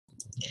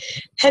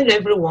Hello,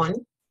 everyone.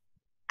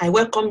 I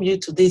welcome you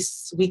to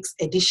this week's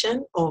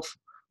edition of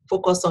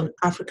Focus on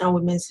African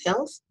Women's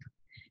Health,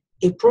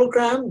 a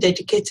program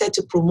dedicated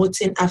to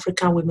promoting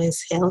African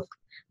women's health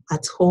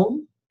at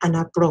home and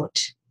abroad.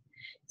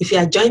 If you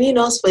are joining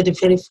us for the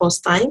very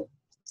first time,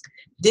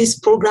 this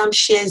program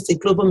shares the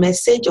global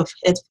message of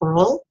Health for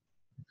All,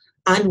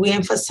 and we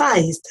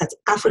emphasize that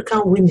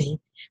African women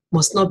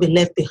must not be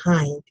left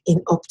behind in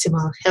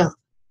optimal health.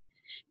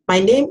 My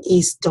name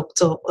is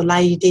Dr.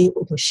 Olaide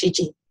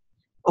Omoshiji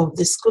of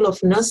the School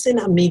of Nursing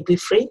and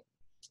Midwifery,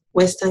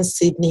 Western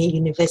Sydney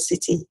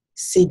University,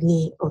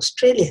 Sydney,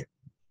 Australia.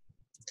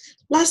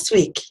 Last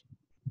week,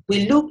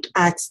 we looked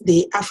at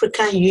the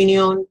African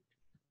Union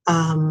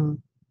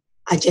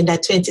Agenda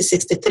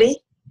 2063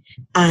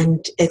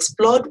 and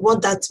explored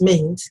what that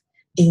meant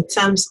in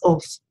terms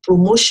of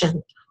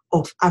promotion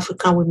of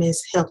African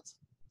women's health.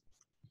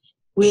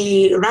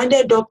 We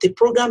rounded up the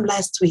program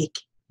last week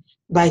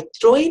by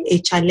throwing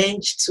a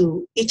challenge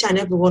to each and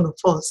every one of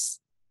us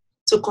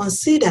to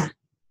consider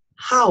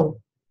how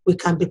we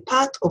can be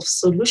part of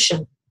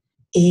solution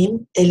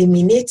in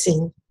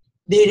eliminating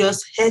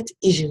various health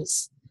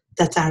issues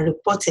that are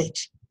reported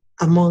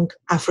among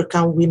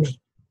African women.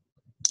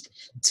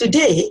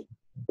 Today,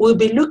 we'll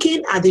be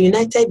looking at the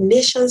United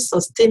Nations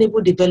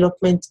Sustainable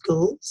Development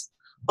Goals,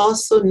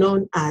 also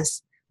known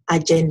as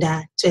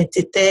Agenda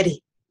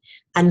 2030,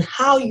 and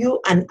how you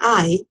and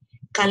I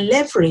can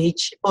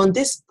leverage on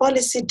this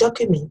policy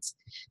document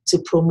to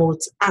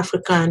promote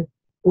African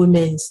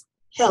women's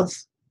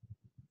health.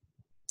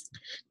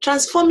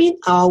 Transforming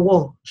our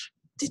world,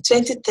 the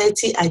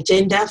 2030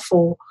 Agenda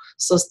for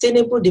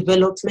Sustainable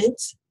Development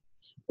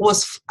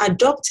was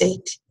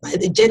adopted by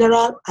the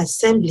General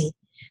Assembly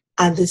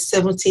at the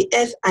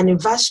 70th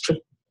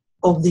anniversary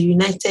of the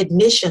United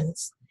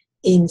Nations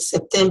in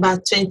September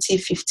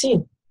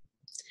 2015.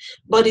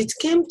 But it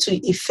came to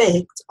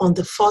effect on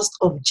the 1st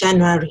of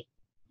January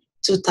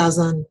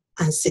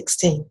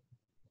 2016.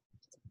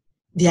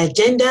 The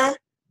agenda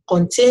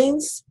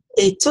contains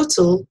a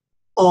total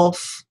of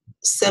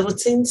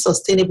 17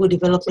 Sustainable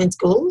Development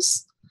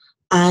Goals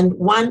and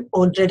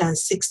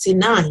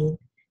 169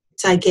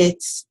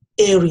 target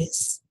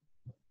areas.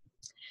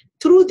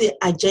 Through the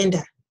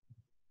agenda,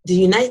 the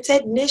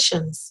United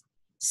Nations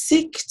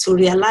seek to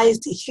realize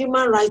the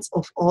human rights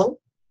of all.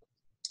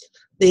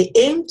 They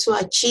aim to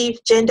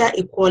achieve gender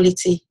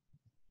equality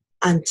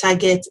and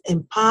target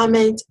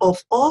empowerment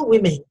of all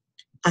women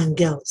and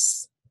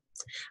girls.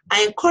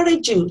 I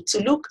encourage you to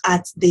look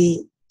at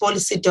the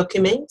policy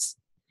documents,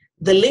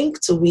 the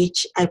link to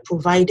which I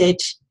provided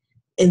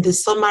in the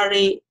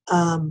summary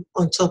on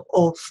top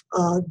of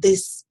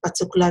this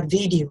particular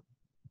video.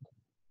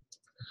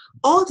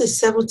 All the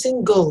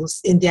 17 goals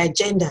in the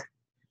agenda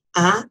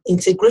are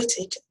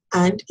integrated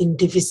and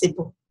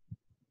indivisible.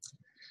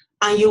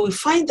 And you will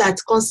find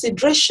that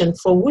consideration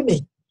for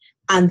women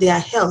and their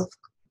health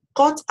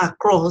cut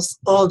across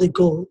all the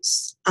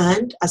goals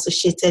and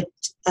associated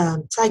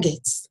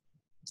targets.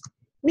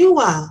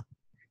 Meanwhile,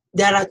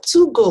 there are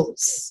two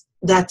goals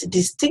that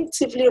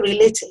distinctively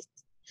related,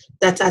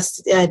 that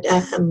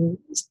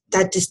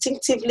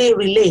distinctively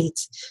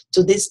relate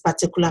to this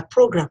particular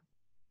program.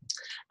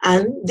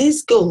 And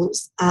these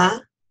goals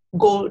are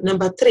goal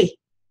number 3,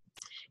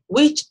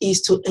 which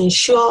is to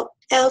ensure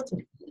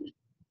healthy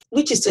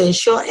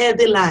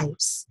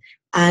lives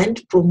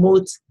and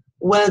promote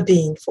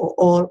well-being for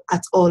all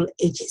at all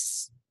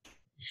ages.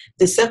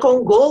 The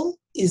second goal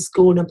is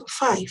goal number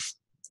 5,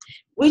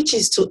 which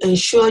is to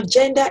ensure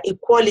gender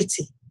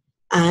equality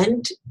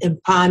and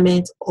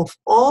empowerment of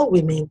all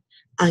women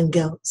and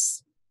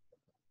girls.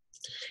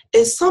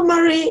 A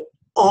summary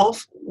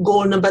of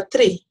goal number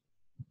 3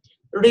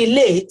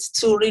 relates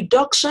to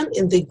reduction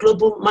in the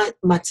global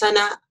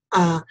maternal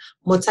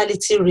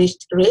mortality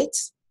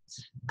rate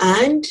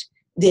and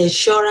the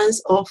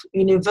assurance of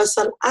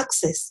universal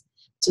access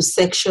to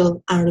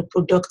sexual and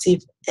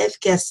reproductive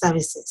healthcare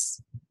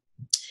services.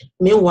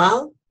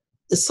 Meanwhile,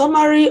 the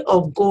summary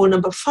of goal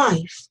number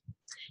 5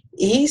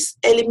 is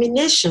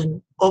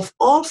elimination of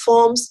all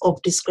forms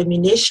of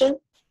discrimination,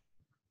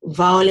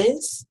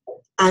 violence,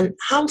 and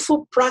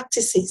harmful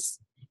practices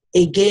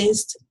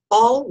against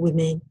all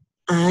women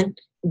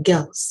and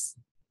girls.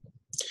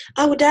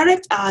 I will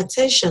direct our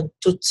attention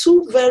to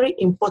two very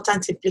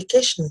important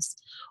implications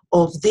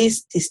of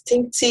these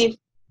distinctive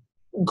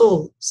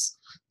goals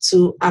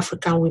to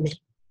African women.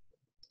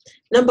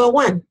 Number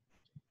 1,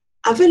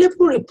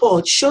 available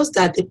report shows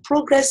that the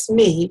progress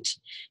made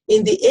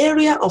in the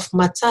area of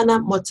maternal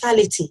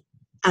mortality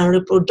and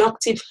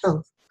reproductive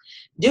health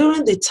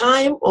during the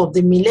time of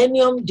the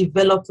Millennium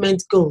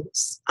Development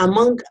Goals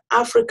among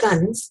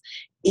Africans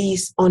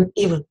is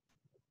uneven,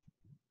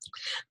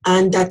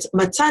 and that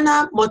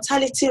maternal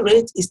mortality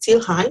rate is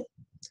still high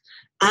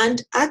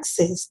and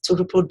access to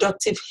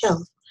reproductive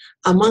health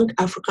among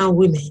African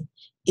women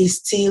is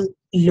still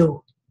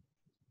low.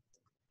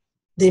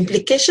 The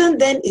implication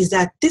then is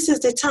that this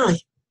is the time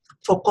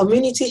for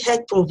community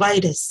health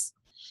providers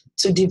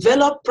to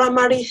develop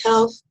primary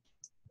health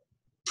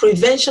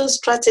prevention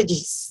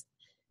strategies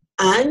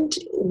and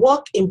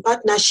work in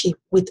partnership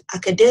with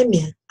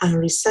academia and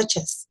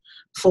researchers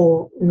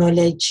for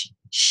knowledge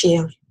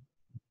sharing.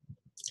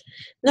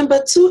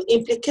 Number 2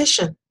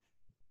 implication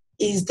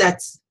is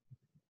that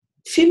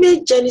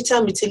female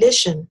genital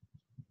mutilation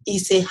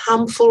is a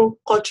harmful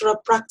cultural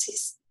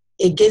practice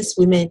against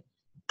women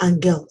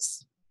and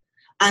girls.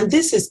 And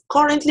this is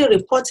currently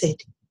reported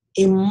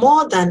in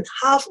more than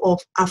half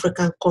of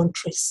African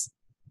countries.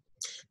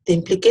 The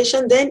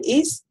implication then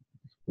is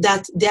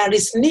that there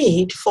is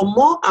need for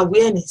more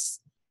awareness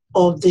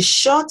of the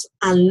short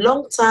and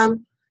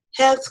long-term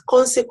health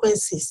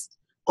consequences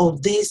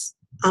of this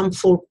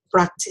harmful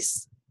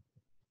practice,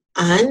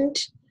 and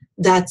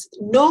that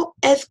no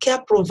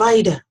healthcare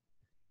provider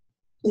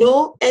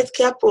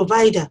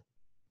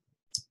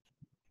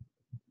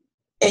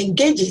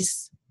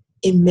engages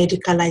in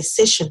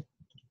medicalization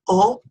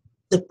of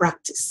the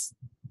practice.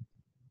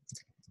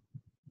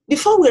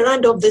 Before we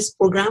round up this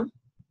program,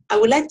 I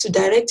would like to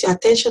direct your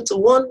attention to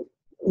one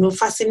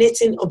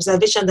fascinating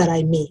observation that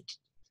I made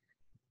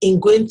in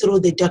going through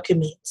the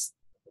documents.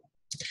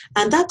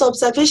 And that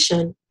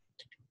observation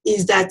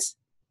is that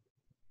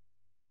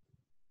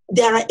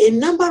there are a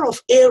number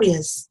of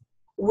areas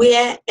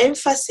where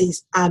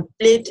emphasis are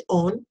placed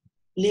on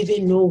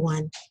leaving no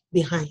one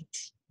behind.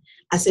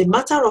 As a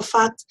matter of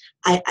fact,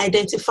 I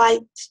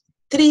identified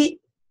 3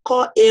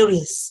 core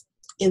areas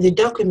in the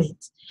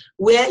document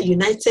where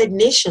United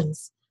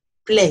Nations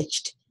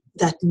pledged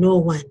that no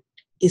one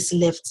is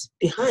left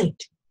behind.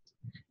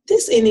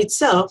 This in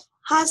itself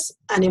has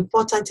an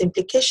important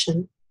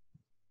implication,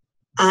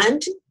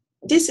 and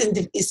this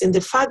is in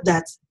the fact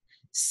that,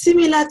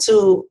 similar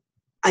to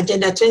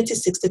Agenda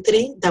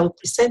 2063 that we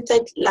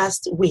presented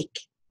last week,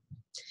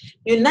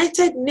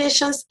 United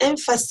Nations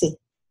emphasis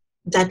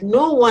that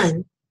no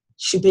one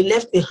should be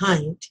left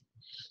behind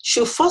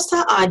should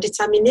foster our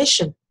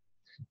determination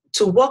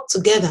to work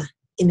together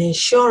in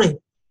ensuring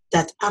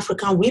that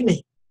African women,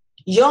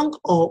 young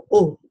or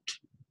old,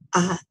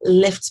 are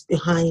left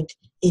behind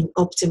in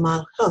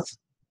optimal health.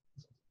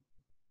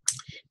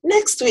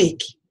 Next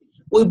week,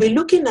 we'll be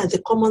looking at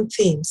the common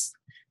themes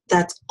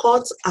that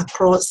cut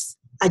across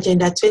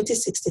Agenda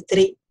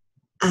 2063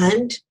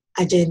 and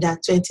Agenda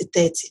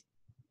 2030.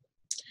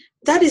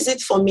 That is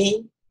it for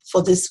me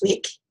for this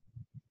week.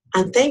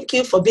 And thank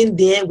you for being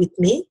there with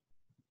me,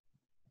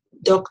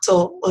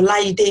 Dr.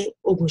 Olaide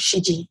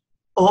Ogunshiji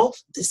of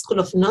the School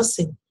of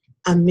Nursing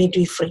and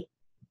Midwifery,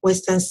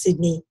 Western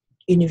Sydney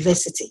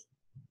University.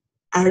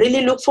 I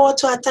really look forward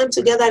to our time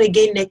together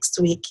again next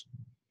week.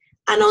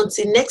 And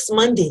until next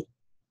Monday,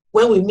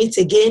 when we meet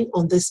again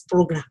on this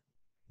program,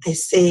 I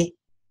say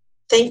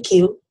thank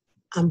you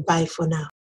and bye for now.